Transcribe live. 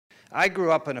I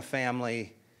grew up in a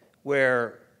family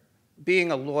where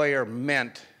being a lawyer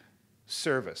meant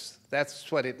service.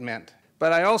 That's what it meant.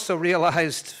 But I also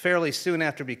realized fairly soon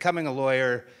after becoming a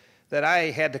lawyer that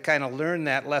I had to kind of learn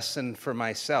that lesson for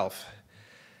myself.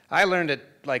 I learned it,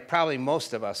 like probably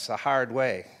most of us, a hard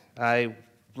way. I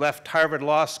left Harvard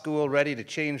Law School ready to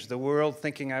change the world,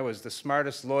 thinking I was the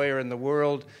smartest lawyer in the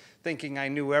world, thinking I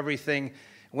knew everything.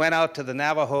 Went out to the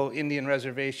Navajo Indian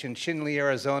Reservation, Chinle,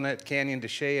 Arizona, at Canyon de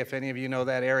Chelly, if any of you know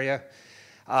that area.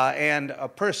 And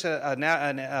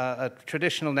a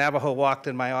traditional Navajo walked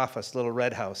in my office, Little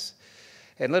Red House.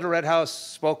 And Little Red House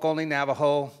spoke only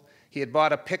Navajo. He had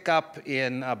bought a pickup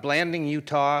in Blanding,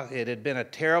 Utah. It had been a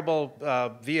terrible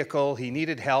vehicle. He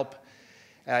needed help.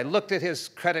 I looked at his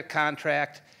credit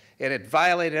contract, and it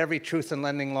violated every truth in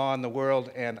lending law in the world,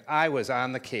 and I was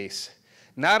on the case.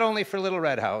 Not only for Little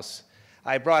Red House,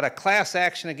 I brought a class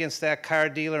action against that car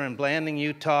dealer in Blanding,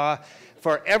 Utah,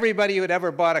 for everybody who had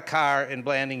ever bought a car in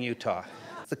Blanding, Utah.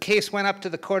 The case went up to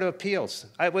the Court of Appeals.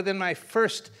 Within my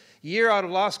first year out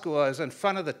of law school, I was in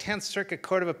front of the 10th Circuit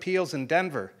Court of Appeals in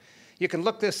Denver. You can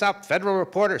look this up, Federal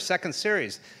Reporter, second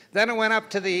series. Then it went up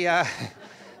to the,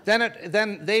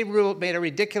 then they made a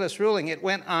ridiculous ruling. It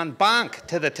went en banc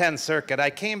to the 10th Circuit. I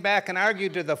came back and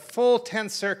argued to the full 10th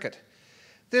Circuit.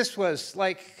 This was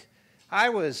like,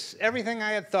 everything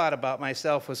I had thought about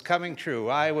myself was coming true.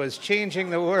 I was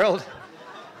changing the world.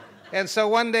 And so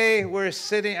one day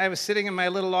I was sitting in my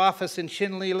little office in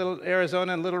Chinle,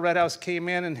 Arizona, and Little Red House came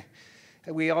in, and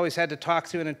we always had to talk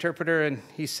to an interpreter, and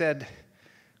he said,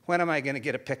 "When am I going to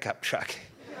get a pickup truck?"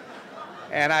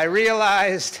 And I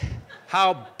realized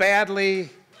how badly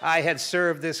I had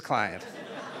served this client.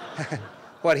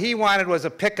 What he wanted was a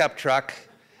pickup truck,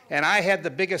 and I had the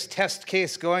biggest test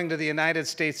case going to the United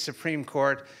States Supreme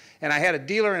Court, and I had a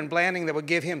dealer in Blanding that would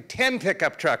give him 10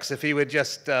 pickup trucks if he would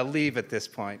just leave at this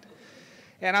point.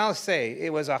 And I'll say,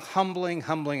 it was a humbling,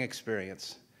 humbling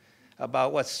experience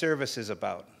about what service is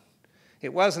about.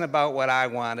 It wasn't about what I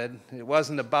wanted. It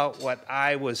wasn't about what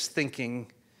I was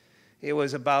thinking. It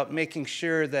was about making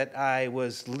sure that I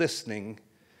was listening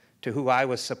to who I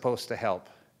was supposed to help,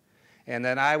 and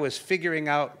that I was figuring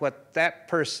out what that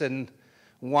person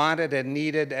wanted and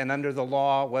needed and under the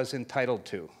law was entitled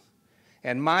to.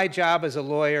 And my job as a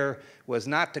lawyer was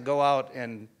not to go out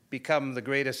and become the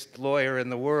greatest lawyer in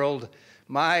the world.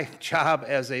 My job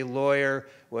as a lawyer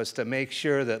was to make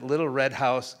sure that Little Red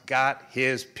House got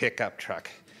his pickup truck.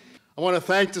 I want to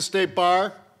thank the State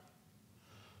Bar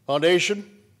Foundation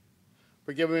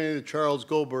for giving me the Charles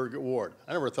Goldberg Award.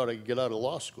 I never thought I could get out of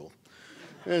law school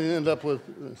and end up with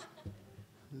this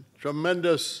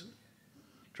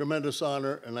tremendous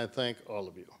honor, and I thank all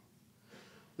of you.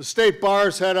 The State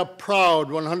Bar's had a proud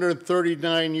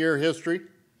 139-year history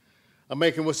of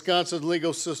making Wisconsin's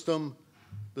legal system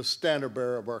the standard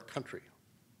bearer of our country.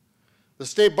 The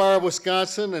State Bar of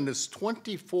Wisconsin and its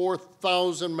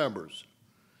 24,000 members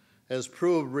has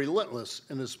proved relentless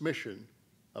in its mission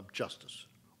of justice.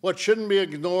 What shouldn't be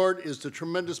ignored is the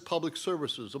tremendous public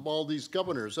services of all these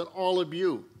governors and all of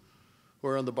you who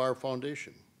are on the Bar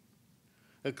Foundation,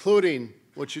 including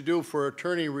what you do for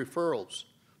attorney referrals,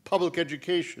 public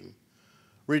education,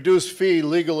 reduced fee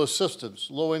legal assistance,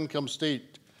 low-income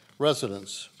state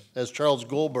residents, as Charles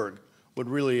Goldberg would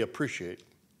really appreciate.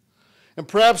 And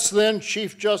perhaps then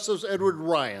Chief Justice Edward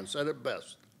Ryan said it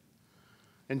best.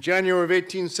 In January of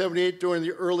 1878, during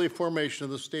the early formation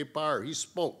of the State Bar, he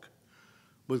spoke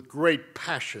with great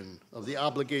passion of the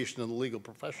obligation of the legal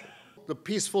profession. The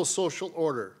peaceful social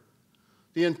order,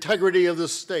 the integrity of the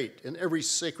state, and every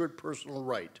sacred personal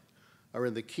right are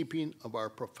in the keeping of our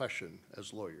profession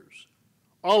as lawyers.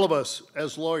 All of us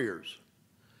as lawyers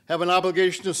have an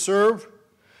obligation to serve,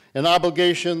 an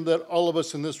obligation that all of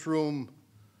us in this room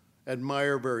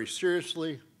admire very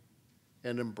seriously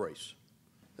and embrace.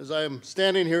 As I am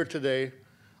standing here today,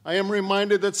 I am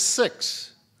reminded that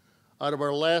 6 out of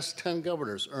our last 10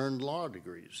 governors earned law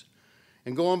degrees.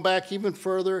 And going back even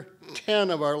further,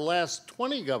 10 of our last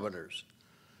 20 governors,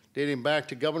 dating back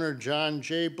to Governor John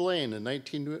J. Blaine in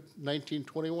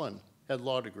 1921, had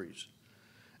law degrees.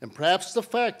 And perhaps the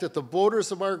fact that the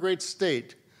voters of our great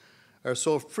state are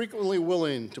so frequently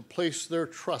willing to place their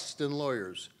trust in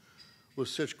lawyers with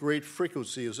such great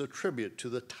frequency is a tribute to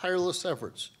the tireless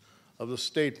efforts of the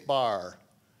State Bar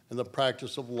and the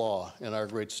practice of law in our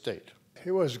great state.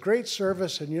 It was great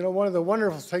service, and you know, one of the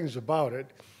wonderful things about it,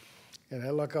 and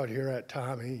I look out here at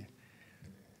Tommy,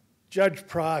 Judge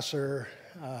Prosser,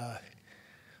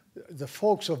 the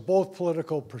folks of both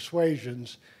political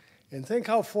persuasions, and think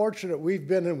how fortunate we've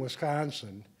been in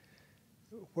Wisconsin,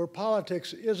 where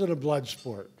politics isn't a blood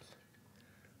sport.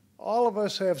 all of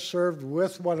us have served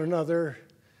with one another.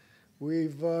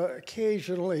 We've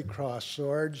occasionally crossed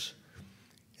swords,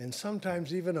 and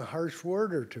sometimes even a harsh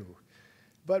word or two.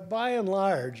 But by and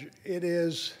large, it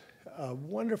is a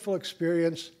wonderful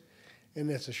experience, and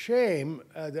it's a shame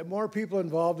that more people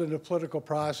involved in the political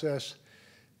process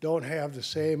don't have the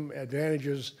same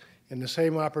advantages and the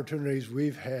same opportunities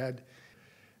we've had.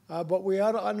 But we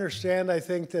ought to understand, I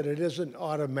think, that it isn't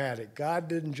automatic. God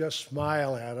didn't just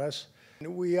smile at us.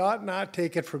 We ought not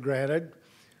take it for granted.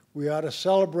 We ought to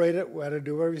celebrate it. We ought to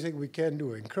do everything we can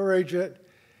to encourage it.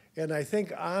 And I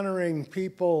think honoring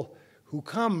people who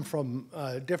come from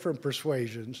different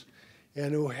persuasions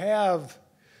and who have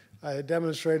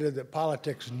demonstrated that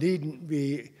politics needn't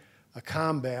be a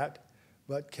combat,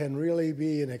 but can really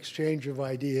be an exchange of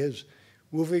ideas,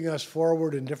 moving us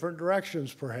forward in different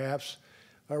directions, perhaps,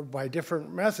 or by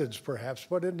different methods, perhaps,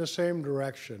 but in the same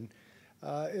direction,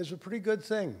 is a pretty good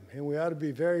thing, and we ought to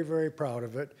be very, very proud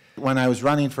of it. When I was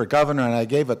running for governor, and I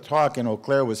gave a talk in Eau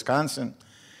Claire, Wisconsin,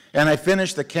 and I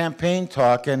finished the campaign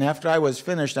talk, and after I was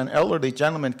finished, an elderly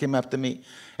gentleman came up to me,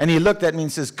 and he looked at me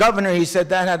and says, "Governor," he said,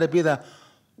 "that had to be the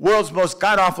world's most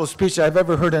god-awful speech I've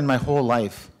ever heard in my whole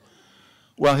life."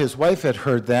 Well, his wife had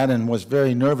heard that and was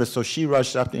very nervous, so she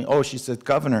rushed up to me. "Oh," she said,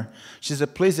 "Governor," she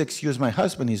said, "please excuse my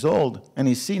husband. He's old, and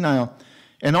he's senile,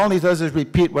 and all he does is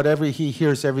repeat whatever he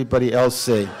hears everybody else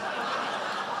say."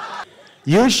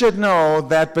 You should know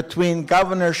that between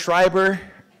Governor Schreiber,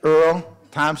 Earl,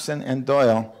 Thompson, and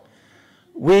Doyle,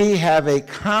 we have a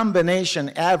combination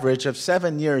average of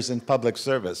 7 years in public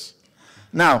service.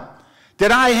 Now,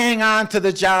 did I hang on to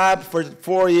the job for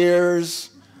 4 years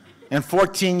and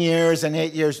 14 years and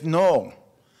 8 years? No.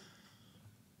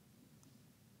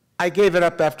 I gave it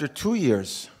up after 2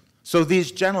 years so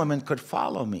these gentlemen could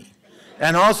follow me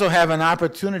and also have an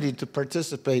opportunity to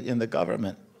participate in the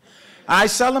government. I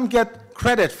seldom get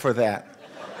credit for that.